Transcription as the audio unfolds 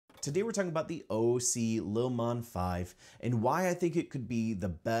Today we're talking about the Osee Limon 5 and why I think it could be the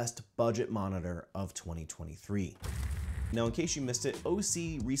best budget monitor of 2023. Now, in case you missed it,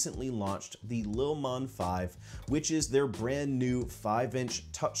 Osee recently launched the Limon 5, which is their brand new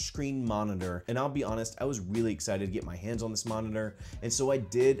 5-inch touchscreen monitor. And I'll be honest, I was really excited to get my hands on this monitor. And so I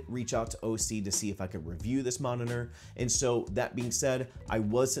did reach out to Osee to see if I could review this monitor. And so that being said, I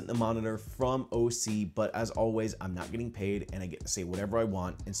was sent the monitor from Osee, but as always, I'm not getting paid and I get to say whatever I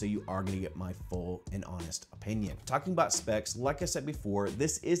want. And so you are gonna get my full and honest opinion. Talking about specs, like I said before,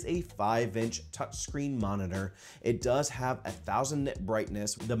 this is a 5-inch touchscreen monitor. It does have 1000 nit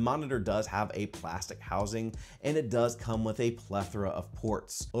brightness. The monitor does have a plastic housing and it does come with a plethora of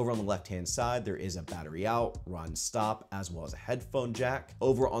ports. Over on the left hand side, there is a battery out, run, stop, as well as a headphone jack.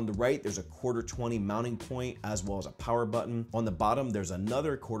 Over on the right, there's a 1/4 mounting point as well as a power button. On the bottom, there's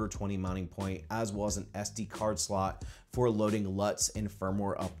another 1/4 mounting point as well as an SD card slot for loading LUTs and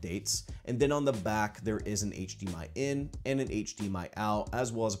firmware updates. And then on the back, there is an HDMI in and an HDMI out,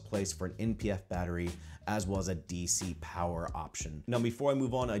 as well as a place for an NPF battery, as well as a DC power option. Now, before I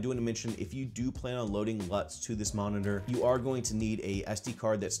move on, I do want to mention, if you do plan on loading LUTs to this monitor, you are going to need a SD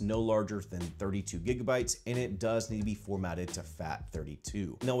card that's no larger than 32 gigabytes, and it does need to be formatted to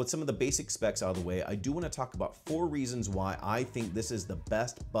FAT32. Now, with some of the basic specs out of the way, I do want to talk about 4 reasons why I think this is the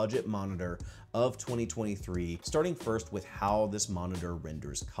best budget monitor of 2023, starting first with how this monitor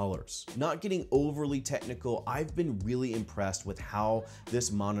renders colors. Not getting overly technical, I've been really impressed with how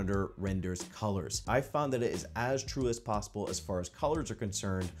this monitor renders colors. I found that it is as true as possible as far as colors are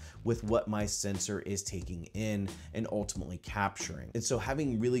concerned with what my sensor is taking in and ultimately capturing. And so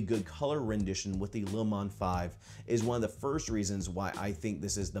having really good color rendition with the Limon 5 is one of the first reasons why I think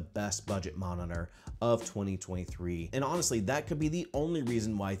this is the best budget monitor of 2023. And honestly, that could be the only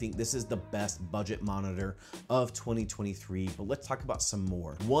reason why I think this is the best budget monitor of 2023, but let's talk about some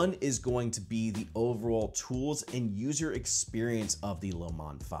more. One is going to be the overall tools and user experience of the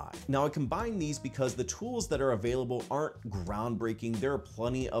Limon 5. Now, I combine these because the tools that are available aren't groundbreaking. There are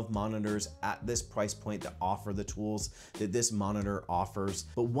plenty of monitors at this price point that offer the tools that this monitor offers.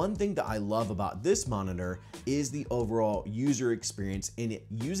 But one thing that I love about this monitor is the overall user experience in it,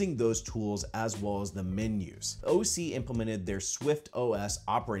 using those tools as well as the menus. Osee implemented their Swift OS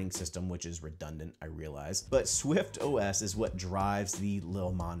operating system, which is redundant, I realize, but Swift OS is what drives the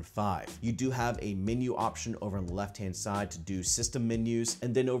Limon 5. You do have a menu option over on the left-hand side to do system menus,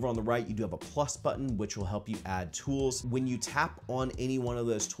 and then over on the right, you do have a plus button, which will help you add tools. When you tap on any one of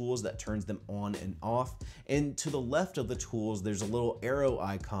those tools, that turns them on and off. And to the left of the tools, there's a little arrow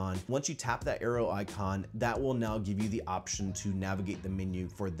icon. Once you tap that arrow icon, that will now give you the option to navigate the menu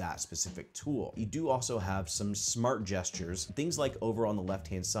for that specific tool. You do also have some smart gestures, things like over on the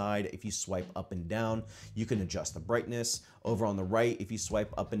left-hand side, if you swipe up and down, you can adjust the brightness. Over on the right, if you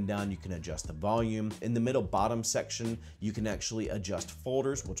swipe up and down, you can adjust the volume. In the middle bottom section, you can actually adjust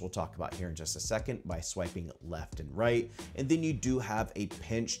folders, which we'll talk about here in just a second, by swiping left and right. And then you do have a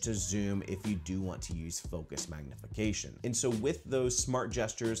pinch to zoom if you do want to use focus magnification. And so with those smart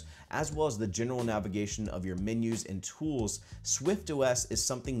gestures, as well as the general navigation of your menus and tools, Swift OS is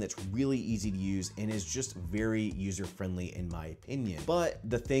something that's really easy to use and is just very user-friendly in my opinion. But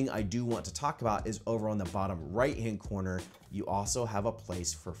the thing I do want to talk about is over on the bottom right-hand corner, you also have a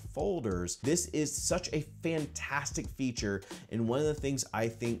place for folders. This is such a fantastic feature and one of the things I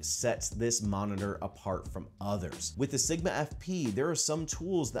think sets this monitor apart from others. With the Sigma FP, there are some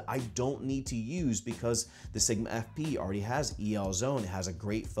tools that I don't need to use because the Sigma FP already has EL Zone, it has a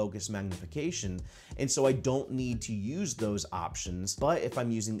great focus magnification, and so I don't need to use those options. But if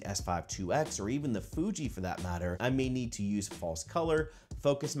I'm using the S5iix or even the Fuji for that matter, I may need to use false color,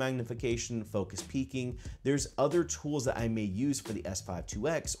 focus magnification, focus peaking. There's other tools that I may use for the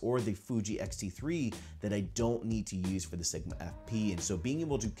S5iix or the Fuji X-T3 that I don't need to use for the Sigma FP. And so being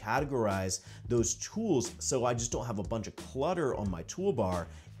able to categorize those tools so I just don't have a bunch of clutter on my toolbar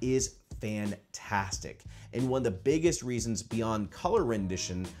is fantastic. And one of the biggest reasons beyond color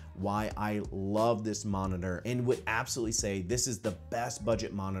rendition why I love this monitor and would absolutely say this is the best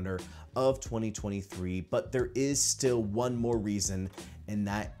budget monitor of 2023, but there is still one more reason, and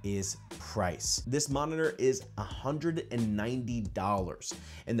that is price. This monitor is $190,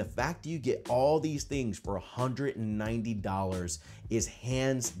 and the fact you get all these things for $190 is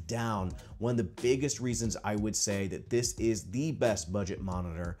hands down one of the biggest reasons I would say that this is the best budget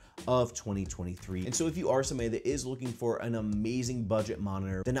monitor of 2023. And so if you are somebody that is looking for an amazing budget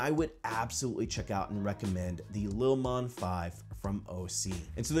monitor, then I would absolutely check out and recommend the Limon 5 from Osee.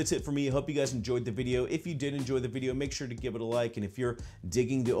 And so that's it for me. I hope you guys enjoyed the video. If you did enjoy the video, make sure to give it a like. And if you're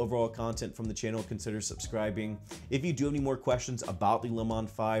digging the overall content from the channel, consider subscribing. If you do have any more questions about the Limon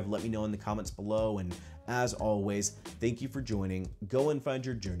 5, let me know in the comments below. And as always, thank you for joining. Go and find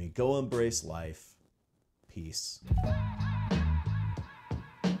your journey. Go embrace life. Peace.